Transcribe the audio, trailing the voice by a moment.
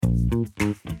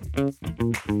Welcome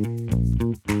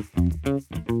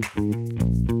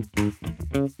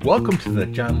to the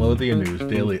John Lothian News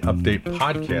Daily Update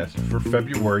Podcast for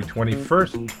February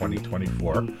 21st,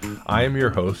 2024. I am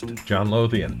your host, John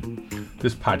Lothian.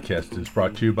 This podcast is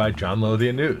brought to you by John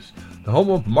Lothian News, the home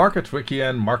of MarketsWiki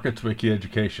and MarketsWiki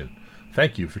Education.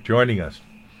 Thank you for joining us.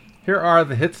 Here are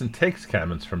the hits and takes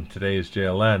comments from today's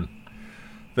JLN.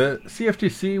 The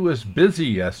CFTC was busy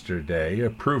yesterday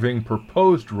approving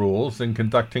proposed rules and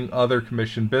conducting other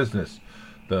commission business.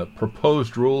 The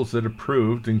proposed rules it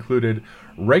approved included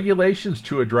regulations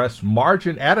to address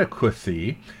margin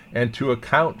adequacy and to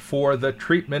account for the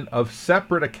treatment of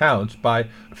separate accounts by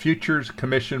futures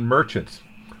commission merchants,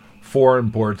 foreign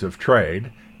boards of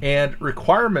trade, and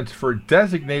requirements for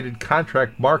designated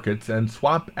contract markets and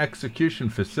swap execution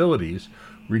facilities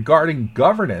regarding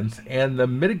governance and the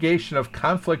mitigation of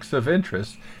conflicts of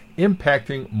interest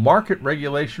impacting market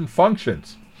regulation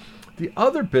functions. The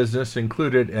other business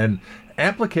included an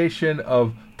application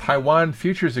of Taiwan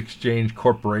Futures Exchange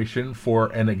Corporation for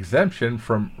an exemption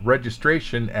from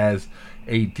registration as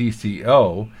a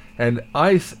DCO, and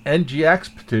ICE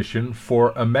NGX petition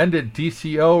for amended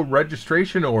DCO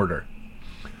registration order.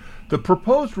 The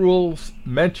proposed rules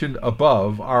mentioned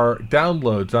above are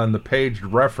downloads on the paged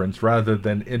reference rather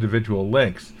than individual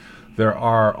links. There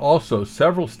are also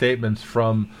several statements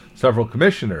from several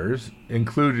commissioners,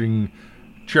 including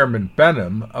Chairman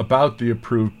Benham, about the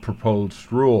approved proposed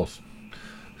rules.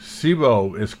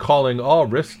 CBOE is calling all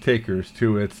risk takers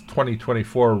to its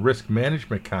 2024 Risk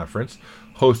Management Conference,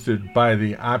 hosted by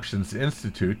the Options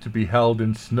Institute, to be held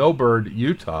in Snowbird,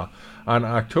 Utah, on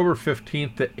October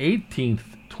 15th to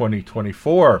 18th,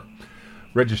 2024.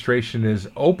 Registration is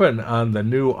open on the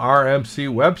new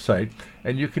RMC website,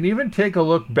 and you can even take a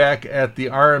look back at the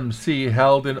RMC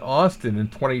held in Austin in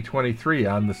 2023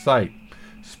 on the site.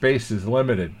 Space is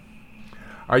limited.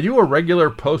 Are you a regular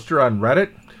poster on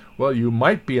Reddit? Well, you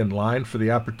might be in line for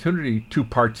the opportunity to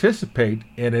participate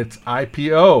in its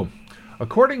IPO.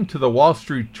 According to the Wall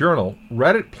Street Journal,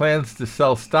 Reddit plans to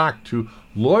sell stock to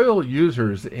loyal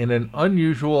users in an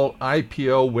unusual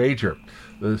IPO wager.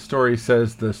 The story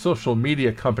says the social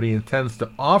media company intends to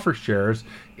offer shares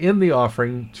in the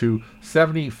offering to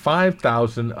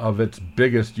 75,000 of its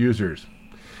biggest users.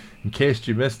 In case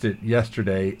you missed it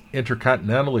yesterday,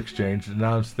 Intercontinental Exchange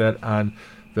announced that on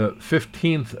the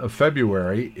 15th of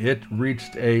February, it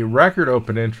reached a record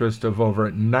open interest of over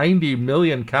 90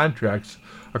 million contracts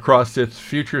across its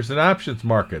futures and options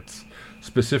markets.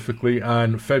 Specifically,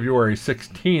 on February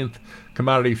 16th,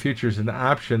 commodity futures and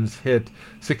options hit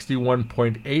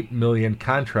 61.8 million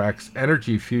contracts,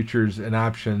 energy futures and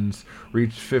options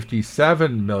reached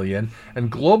 57 million, and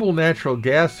global natural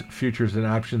gas futures and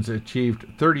options achieved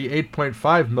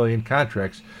 38.5 million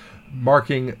contracts,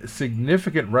 marking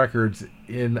significant records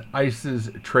in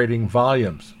ICE's trading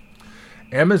volumes.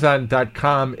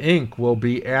 Amazon.com Inc. will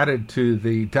be added to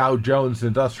the Dow Jones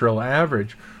Industrial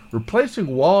Average, replacing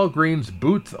Walgreens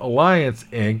Boots Alliance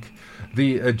Inc.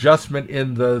 The adjustment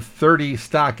in the 30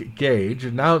 stock gauge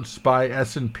announced by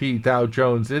S&P Dow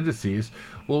Jones Indices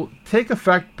will take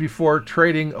effect before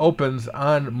trading opens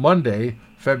on Monday,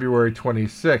 February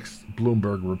 26th,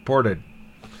 Bloomberg reported.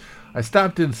 I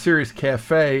stopped in Ceres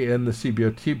Cafe in the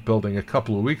CBOT building a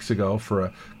couple of weeks ago for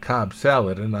a Cobb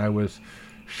salad, and I was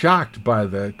shocked by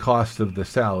the cost of the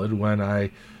salad when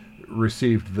I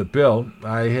received the bill.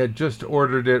 I had just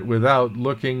ordered it without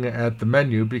looking at the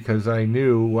menu because I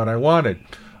knew what I wanted.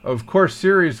 Of course,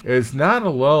 Ceres is not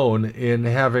alone in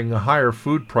having higher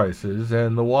food prices,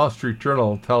 and the Wall Street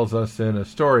Journal tells us in a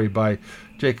story by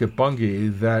Jacob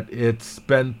Bunge that it's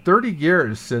been 30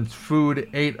 years since food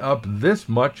ate up this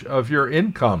much of your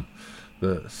income.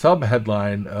 The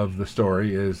subheadline of the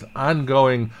story is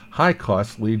 "Ongoing high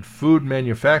costs lead food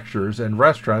manufacturers and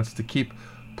restaurants to keep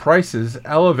prices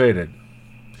elevated."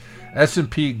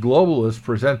 S&P Global is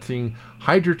presenting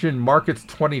Hydrogen Markets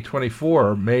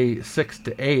 2024, May 6th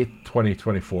to 8th,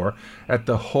 2024, at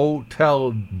the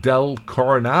Hotel del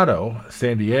Coronado,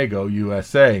 San Diego,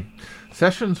 USA.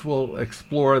 Sessions will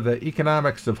explore the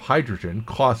economics of hydrogen,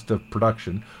 cost of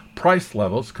production, price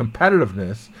levels,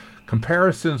 competitiveness,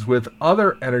 comparisons with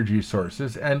other energy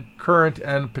sources, and current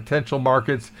and potential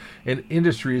markets in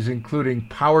industries including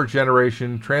power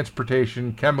generation,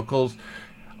 transportation, chemicals,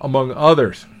 among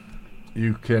others.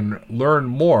 You can learn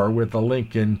more with the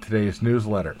link in today's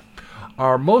newsletter.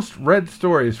 Our most read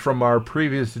stories from our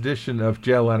previous edition of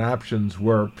JLN Options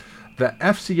were the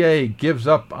FCA gives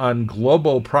up on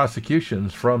global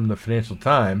prosecutions from the Financial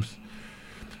Times,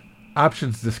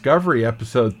 Options Discovery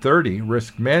Episode 30,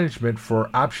 Risk Management for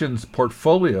Options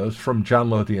Portfolios from John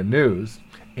Lothian News,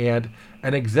 and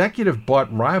An executive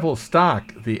bought rival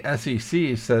stock. The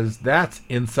SEC says that's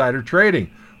insider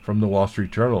trading, from the Wall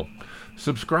Street Journal.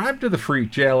 Subscribe to the free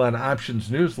JLN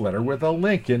Options newsletter with a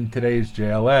link in today's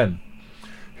JLN.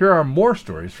 Here are more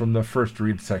stories from the first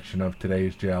read section of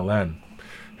today's JLN.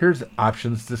 Here's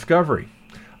Options Discovery.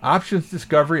 Options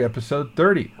Discovery Episode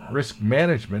 30, Risk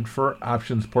Management for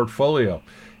Options Portfolio.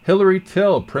 Hilary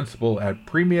Till, principal at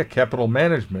Premia Capital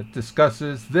Management,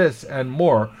 discusses this and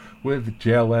more with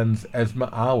JLN's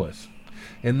Esma Awis.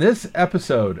 In this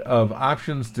episode of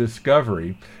Options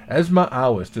Discovery, Esma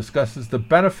Awis discusses the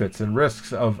benefits and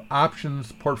risks of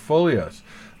options portfolios.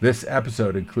 This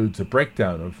episode includes a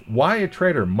breakdown of why a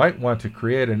trader might want to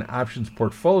create an options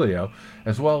portfolio,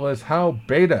 as well as how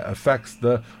beta affects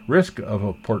the risk of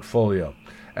a portfolio.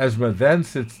 Esma then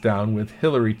sits down with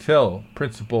Hilary Till,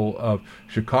 principal of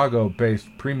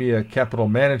Chicago-based Premia Capital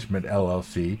Management,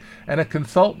 LLC, and a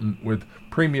consultant with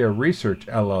Premia Research,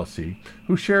 LLC,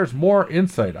 who shares more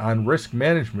insight on risk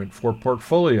management for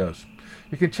portfolios.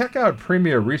 You can check out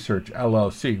Premia Research,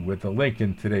 LLC with the link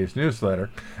in today's newsletter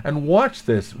and watch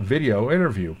this video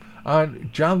interview on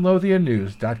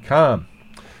johnlothiannews.com.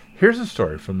 Here's a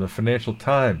story from the Financial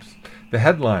Times. The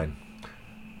headline: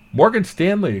 Morgan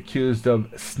Stanley accused of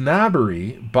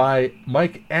snobbery by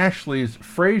Mike Ashley's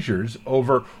Frasers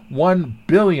over $1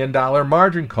 billion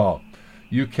margin call.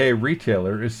 UK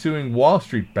retailer is suing Wall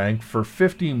Street Bank for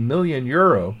 €50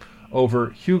 million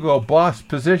over Hugo Boss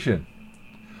position.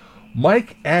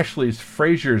 Mike Ashley's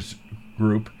Frasers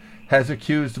Group has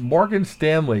accused Morgan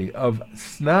Stanley of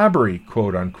snobbery,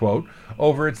 quote-unquote,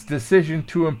 over its decision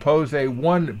to impose a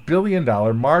 $1 billion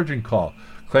margin call,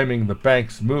 claiming the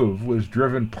bank's move was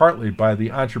driven partly by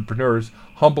the entrepreneur's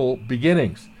humble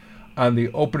beginnings. On the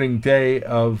opening day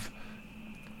of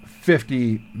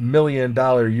 $50 million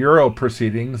euro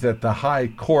proceedings at the High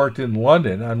Court in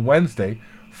London on Wednesday,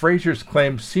 Frasers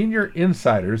claimed senior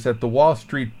insiders at the Wall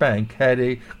Street Bank had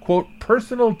a, quote,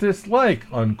 personal dislike,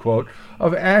 unquote,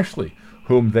 of Ashley,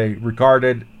 whom they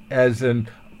regarded as an,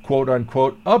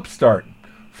 quote-unquote, upstart.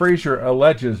 Fraser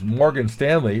alleges Morgan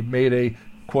Stanley made a,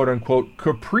 quote-unquote,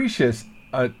 capricious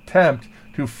attempt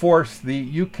to force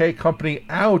the UK company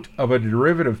out of a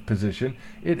derivative position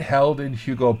it held in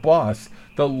Hugo Boss,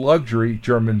 the luxury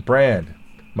German brand.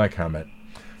 My comment: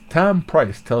 Tom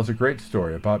Price tells a great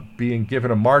story about being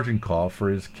given a margin call for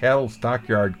his cattle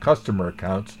stockyard customer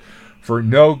accounts for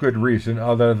no good reason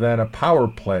other than a power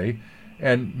play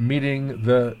and meeting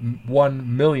the $1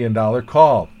 million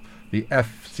call. The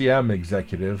FCM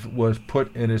executive was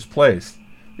put in his place.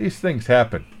 These things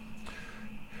happen.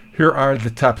 Here are the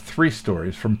top 3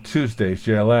 stories from Tuesday's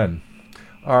JLN.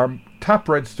 Our top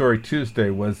read story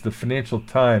Tuesday was the Financial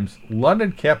Times.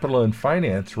 London Capital and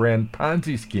Finance ran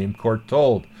Ponzi scheme, court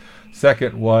told.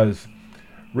 Second was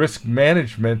risk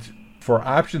management for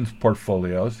options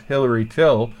portfolios. Hilary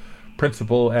Till,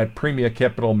 principal at Premia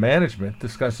Capital Management,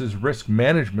 discusses risk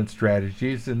management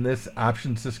strategies in this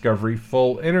Options Discovery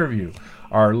full interview,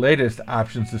 our latest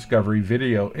Options Discovery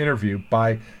video interview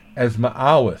by Esma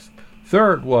Awis.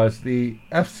 Third was the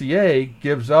FCA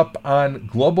gives up on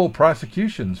global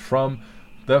prosecutions, from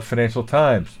the Financial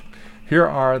Times. Here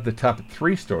are the top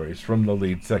 3 stories from the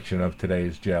lead section of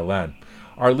today's JLN.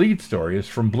 Our lead story is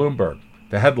from Bloomberg.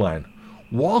 The headline: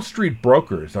 Wall Street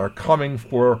brokers are coming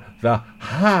for the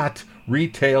hot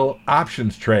retail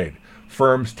options trade.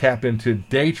 Firms tap into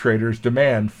day traders'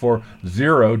 demand for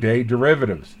zero-day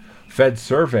derivatives. Fed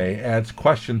survey adds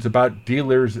questions about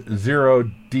dealers' zero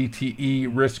DTE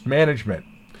risk management.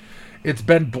 It's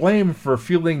been blamed for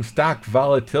fueling stock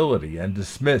volatility and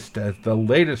dismissed as the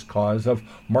latest cause of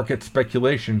market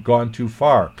speculation gone too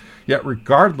far. Yet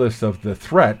regardless of the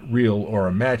threat, real or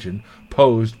imagined,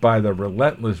 posed by the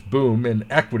relentless boom in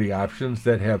equity options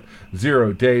that have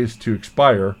 0 days to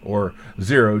expire, or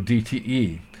zero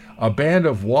DTE, a band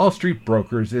of Wall Street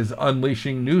brokers is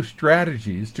unleashing new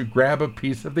strategies to grab a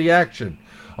piece of the action.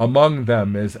 Among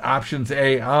them is Options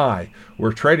AI,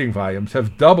 where trading volumes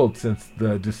have doubled since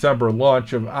the December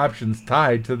launch of options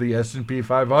tied to the S&P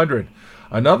 500.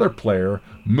 Another player,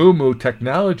 Moomoo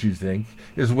Technologies Inc.,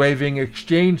 is waiving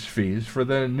exchange fees for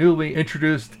the newly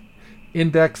introduced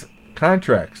index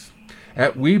contracts.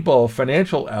 At Webull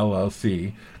Financial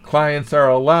LLC, clients are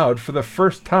allowed for the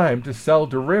first time to sell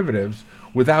derivatives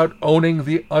without owning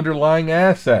the underlying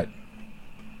asset.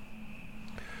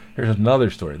 Here's another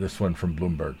story, this one from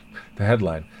Bloomberg. The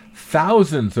headline: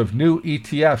 thousands of new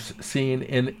ETFs seen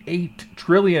in $8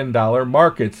 trillion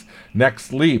markets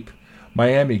next leap.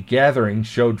 Miami gathering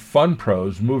showed fund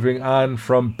pros moving on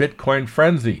from Bitcoin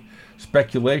frenzy.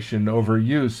 Speculation over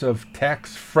use of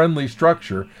tax-friendly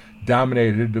structure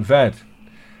dominated event.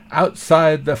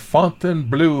 Outside the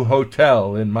Fontainebleau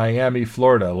Hotel in Miami,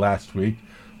 Florida last week,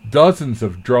 dozens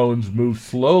of drones moved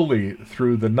slowly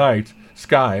through the night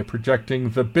sky, projecting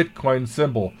the Bitcoin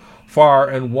symbol far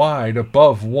and wide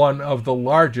above one of the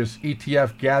largest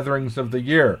ETF gatherings of the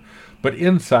year. But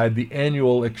inside the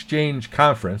annual exchange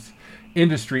conference,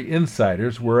 industry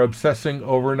insiders were obsessing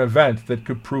over an event that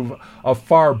could prove a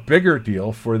far bigger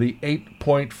deal for the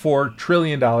 $8.4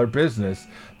 trillion business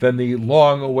than the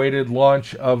long-awaited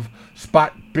launch of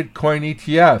spot Bitcoin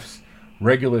ETFs,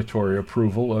 regulatory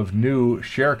approval of new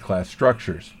share class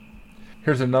structures.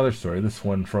 Here's another story, this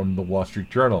one from the Wall Street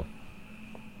Journal.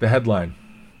 The headline: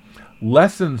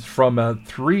 Lessons from a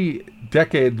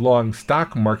 3-decade-long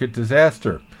stock market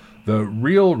disaster. The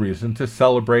real reason to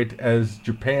celebrate as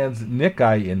Japan's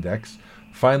Nikkei index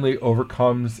finally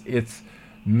overcomes its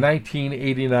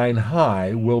 1989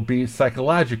 high will be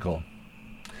psychological.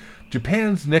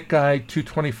 Japan's Nikkei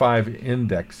 225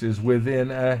 index is within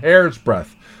a hair's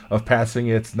breadth of passing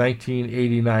its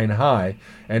 1989 high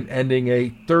and ending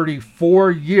a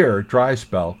 34-year dry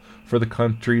spell for the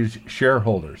country's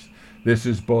shareholders. This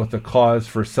is both a cause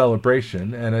for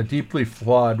celebration and a deeply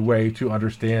flawed way to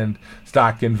understand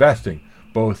stock investing,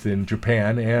 both in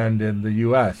Japan and in the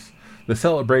U.S. The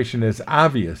celebration is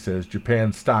obvious as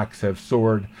Japan's stocks have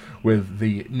soared, with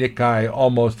the Nikkei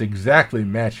almost exactly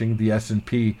matching the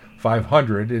S&P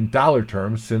 500 in dollar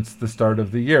terms since the start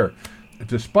of the year,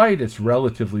 despite its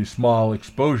relatively small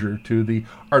exposure to the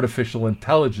artificial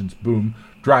intelligence boom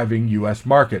driving U.S.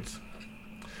 markets.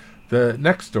 The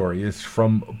next story is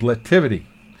from Blativity.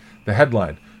 The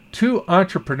headline: 2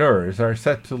 entrepreneurs are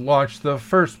set to launch the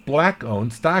first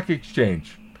black-owned stock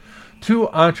exchange. 2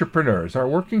 entrepreneurs are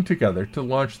working together to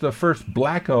launch the first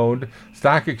black-owned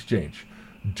stock exchange.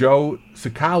 Joe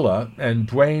Cicala and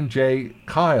Dwayne J.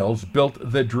 Kiles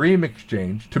built the Dream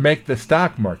Exchange to make the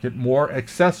stock market more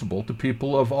accessible to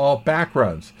people of all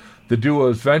backgrounds. The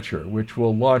duo's venture, which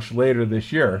will launch later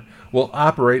this year, will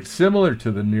operate similar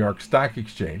to the New York Stock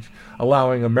Exchange,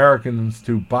 allowing Americans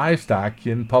to buy stock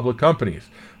in public companies.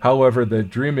 However, the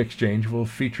Dream Exchange will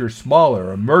feature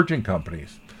smaller, emerging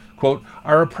companies. Quote,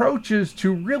 "Our approach is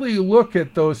to really look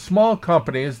at those small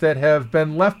companies that have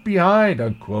been left behind,"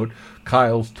 unquote,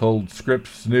 Kiles told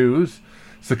Scripps News.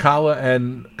 Cicala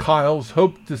and Kiles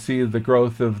hope to see the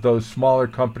growth of those smaller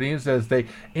companies as they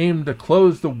aim to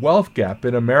close the wealth gap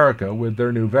in America with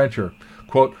their new venture.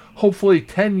 Quote, "Hopefully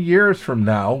 10 years from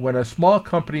now, when a small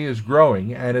company is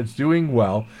growing and it's doing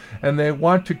well and they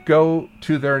want to go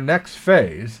to their next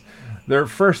phase, their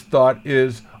first thought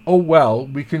is, oh well,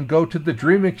 we can go to the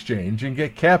Dream Exchange and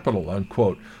get capital,"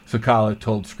 unquote, Cicala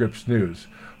told Scripps News.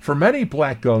 For many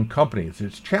black-owned companies,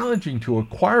 it's challenging to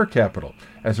acquire capital.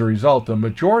 As a result, a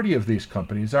majority of these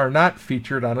companies are not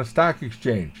featured on a stock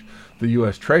exchange. The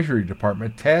U.S. Treasury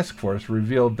Department task force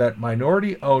revealed that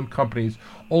minority-owned companies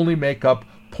only make up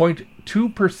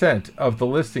 0.2% of the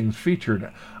listings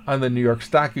featured on the New York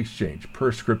Stock Exchange,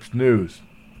 per Scripps News.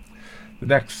 The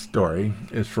next story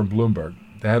is from Bloomberg.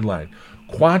 The headline: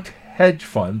 Quant hedge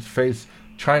funds face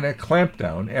China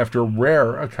clampdown after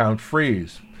rare account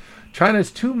freeze.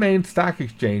 China's 2 main stock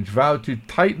exchanges vowed to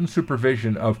tighten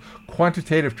supervision of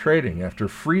quantitative trading after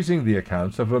freezing the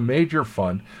accounts of a major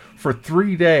fund for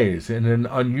 3 days in an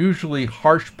unusually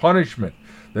harsh punishment.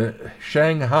 The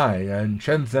Shanghai and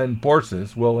Shenzhen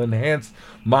bourses will enhance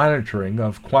monitoring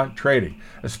of quant trading,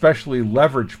 especially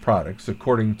leverage products,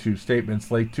 according to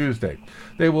statements late Tuesday.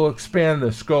 They will expand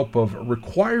the scope of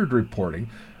required reporting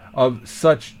of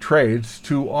such trades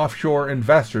to offshore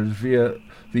investors via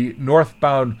the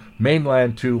northbound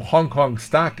mainland to Hong Kong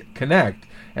Stock Connect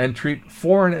and treat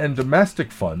foreign and domestic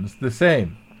funds the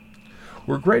same.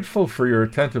 We're grateful for your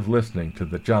attentive listening to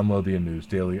the John Lothian News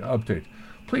Daily Update.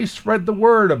 Please spread the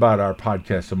word about our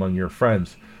podcast among your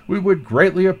friends. We would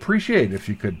greatly appreciate if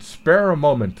you could spare a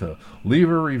moment to leave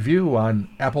a review on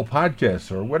Apple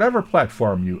Podcasts or whatever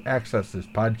platform you access this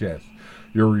podcast.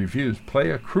 Your reviews play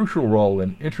a crucial role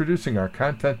in introducing our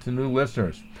content to new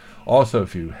listeners. Also,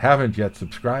 if you haven't yet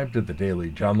subscribed to the daily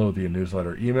John Lothian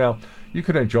newsletter email, you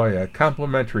can enjoy a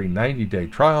complimentary 90-day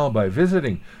trial by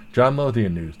visiting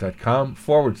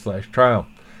johnlothiannews.com/trial.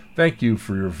 Thank you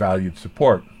for your valued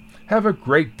support. Have a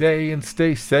great day and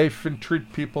stay safe and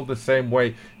treat people the same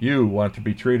way you want to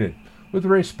be treated, with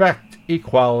respect,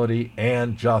 equality,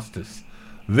 and justice.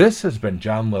 This has been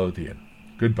John Lothian.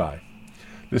 Goodbye.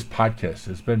 This podcast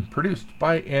has been produced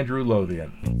by Andrew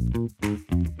Lothian.